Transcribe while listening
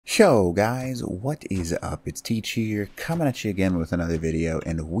Yo guys, what is up? It's Teach here, coming at you again with another video,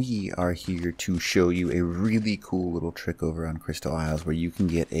 and we are here to show you a really cool little trick over on Crystal Isles where you can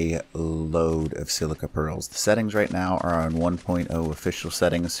get a load of silica pearls. The settings right now are on 1.0 official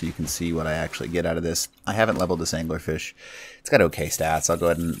settings, so you can see what I actually get out of this. I haven't leveled this anglerfish. It's got okay stats. I'll go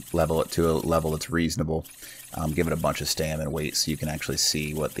ahead and level it to a level that's reasonable. Give it a bunch of stamina and weight so you can actually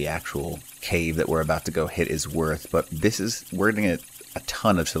see what the actual cave that we're about to go hit is worth. But we're going to get a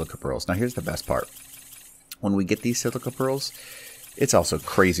ton of silica pearls. Now here's the best part. When we get these silica pearls, it's also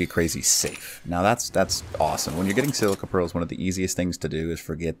crazy safe. Now that's awesome. When you're getting silica pearls, one of the easiest things to do is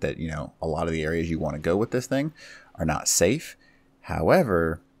forget that, you know, a lot of the areas you want to go with this thing are not safe.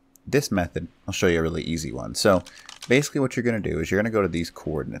 However, this method, I'll show you a really easy one. So basically what you're going to do is you're going to go to these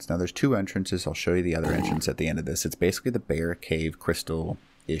coordinates. Now there's two entrances. I'll show you the other entrance at the end of this. It's basically the bear cave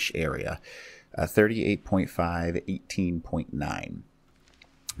crystal-ish area. 38.5, 18.9.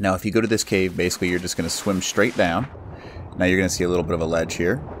 Now if you go to this cave, basically you're just going to swim straight down. Now you're going to see a little bit of a ledge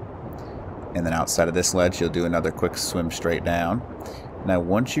here. And then outside of this ledge, you'll do another quick swim straight down. Now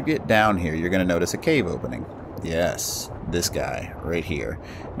once you get down here, you're going to notice a cave opening. Yes, this guy right here.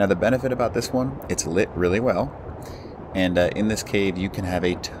 Now the benefit about this one, it's lit really well. And in this cave, you can have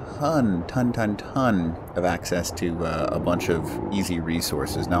a ton of access to a bunch of easy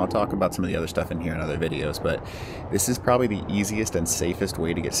resources. Now I'll talk about some of the other stuff in here in other videos, but this is probably the easiest and safest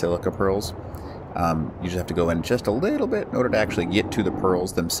way to get silica pearls. You just have to go in just a little bit in order to actually get to the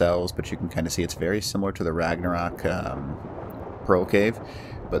pearls themselves, but you can kind of see it's very similar to the Ragnarok pearl cave,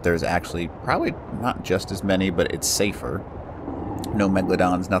 but there's actually probably not just as many, but it's safer. No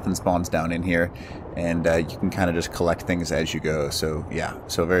megalodons, nothing spawns down in here, and you can kind of just collect things as you go. So yeah,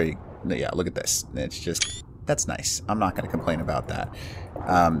 look at this. It's just, that's nice. I'm not going to complain about that.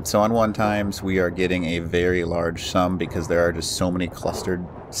 So on 1x we are getting a very large sum because there are just so many clustered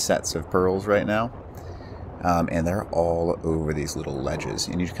sets of pearls right now. And they're all over these little ledges,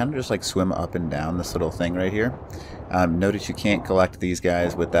 and you kind of just like swim up and down this little thing right here. Notice you can't collect these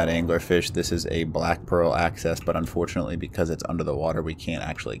guys with that anglerfish. This is a black pearl access, but unfortunately because it's under the water we can't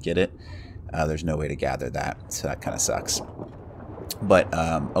actually get it. There's no way to gather that, so that kind of sucks. But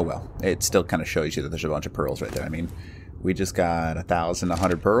oh well, it still kind of shows you that there's a bunch of pearls right there. I mean, we just got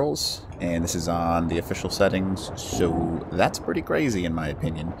 1,100 pearls, and this is on the official settings, so that's pretty crazy in my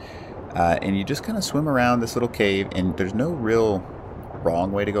opinion. And you just kind of swim around this little cave, and there's no real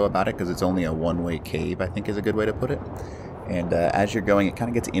wrong way to go about it because it's only a one-way cave, I think is a good way to put it. And as you're going, it kind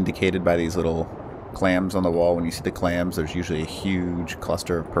of gets indicated by these little clams on the wall. When you see the clams, there's usually a huge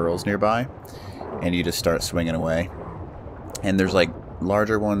cluster of pearls nearby, and you just start swinging away. And there's like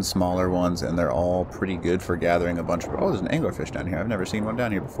larger ones, smaller ones, and they're all pretty good for gathering a bunch of... Oh, there's an anglerfish down here. I've never seen one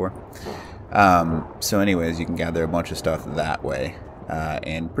down here before. So anyways, you can gather a bunch of stuff that way.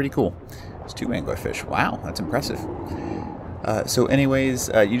 And pretty cool. It's 2 anglerfish. Wow, that's impressive. So anyways,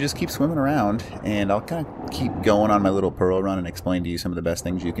 you just keep swimming around, and I'll kind of keep going on my little pearl run and explain to you some of the best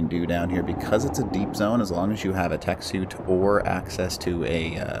things you can do down here. Because it's a deep zone, as long as you have a tech suit or access to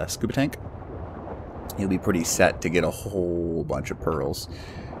a scuba tank, you'll be pretty set to get a whole bunch of pearls.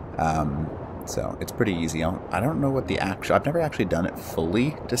 So it's pretty easy. I don't know what the actual... I've never actually done it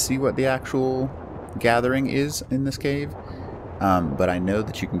fully to see what the actual gathering is in this cave. But I know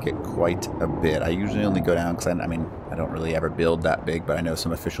that you can get quite a bit. I usually only go down because I mean, I don't really ever build that big, but I know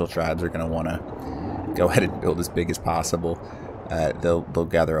some official tribes are going to want to go ahead and build as big as possible. They'll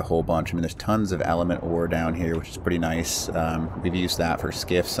gather a whole bunch. I mean, there's tons of element ore down here, which is pretty nice. We've used that for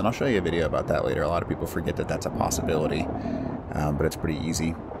skiffs, and I'll show you a video about that later. A lot of people forget that that's a possibility, but it's pretty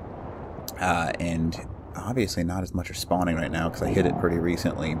easy. And obviously not as much are spawning right now because I hit it pretty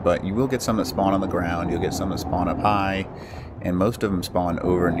recently, but you will get some that spawn on the ground, you'll get some that spawn up high, and most of them spawn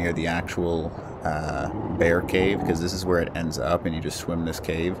over near the actual bear cave, because this is where it ends up, and you just swim this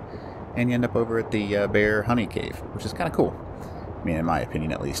cave and you end up over at the bear honey cave, which is kind of cool. I mean, in my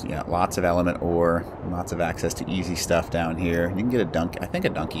opinion at least. Yeah, lots of element ore, lots of access to easy stuff down here. You can get a donkey. I think a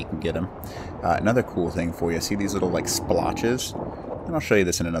donkey can get them. Another cool thing for you, see these little like splotches? And I'll show you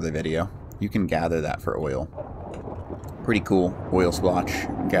this in another video. You can gather that for oil. Pretty cool oil splotch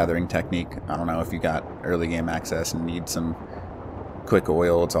gathering technique. I don't know if you got early game access and need some quick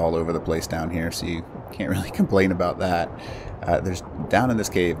oil. It's all over the place down here, so you can't really complain about that. There's down in this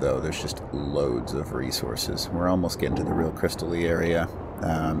cave though, there's just loads of resources. We're almost getting to the real crystal-y area,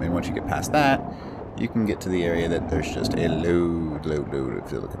 and once you get past that, you can get to the area that there's just a load of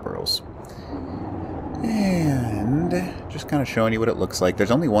silica pearls. And just kind of showing you what it looks like. There's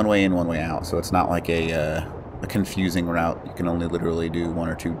only one way in, one way out, so it's not like a confusing route. You can only literally do 1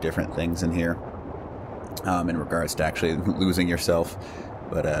 or 2 different things in here in regards to actually losing yourself.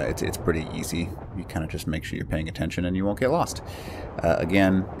 but it's pretty easy. You kind of just make sure you're paying attention and you won't get lost.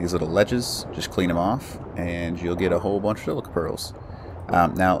 Again, these little ledges, just clean them off and you'll get a whole bunch of silica pearls.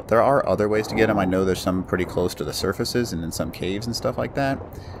 Now, there are other ways to get them. I know there's some pretty close to the surfaces and in some caves and stuff like that.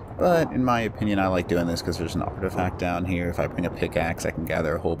 But in my opinion, I like doing this because there's an artifact down here. If I bring a pickaxe, I can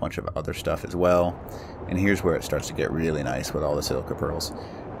gather a whole bunch of other stuff as well. And here's where it starts to get really nice with all the silica pearls.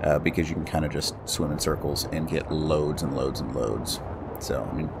 Because you can kind of just swim in circles and get loads and loads and loads. So,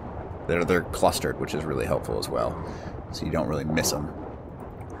 I mean, they're clustered, which is really helpful as well. So you don't really miss them.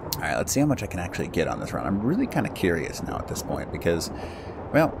 Alright, let's see how much I can actually get on this run. I'm really kind of curious now at this point because,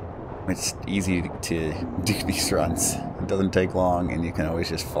 well, it's easy to do these runs. It doesn't take long, and you can always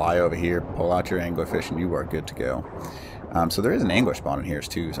just fly over here, pull out your anglerfish, and you are good to go. So there is an angler spawn in here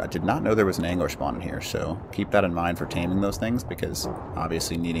too. So I did not know there was an angler spawn in here, so keep that in mind for taming those things because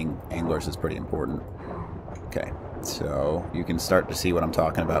obviously needing anglers is pretty important. Okay, so you can start to see what I'm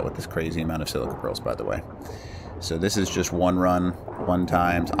talking about with this crazy amount of silica pearls, by the way. So this is just one run, one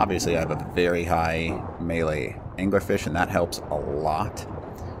time. Obviously I have a very high melee anglerfish, and that helps a lot.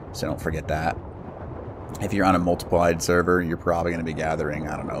 So don't forget that. If you're on a multiplied server, you're probably going to be gathering,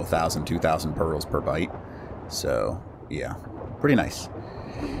 I don't know, 1,000, 2,000 pearls per bite. So, yeah, pretty nice.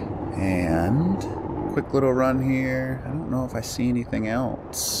 And quick little run here. I don't know if I see anything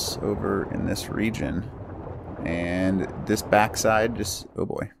else over in this region. And this backside just, oh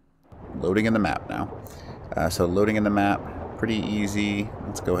boy, loading in the map now. So loading in the map, pretty easy.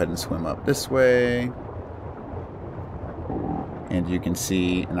 Let's go ahead and swim up this way. And you can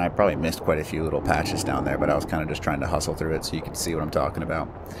see, and I probably missed quite a few little patches down there, but I was kind of just trying to hustle through it so you can see what I'm talking about.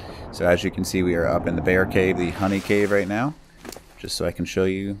 So as you can see, we are up in the bear cave, the honey cave right now. Just so I can show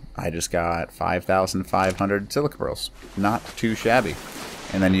you, I just got 5,500 silica pearls. Not too shabby.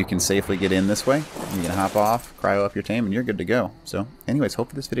 And then you can safely get in this way. You can hop off, cryo up your tame, and you're good to go. So anyways,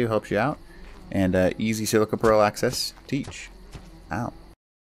 hopefully this video helps you out. And easy silica pearl access, teach out.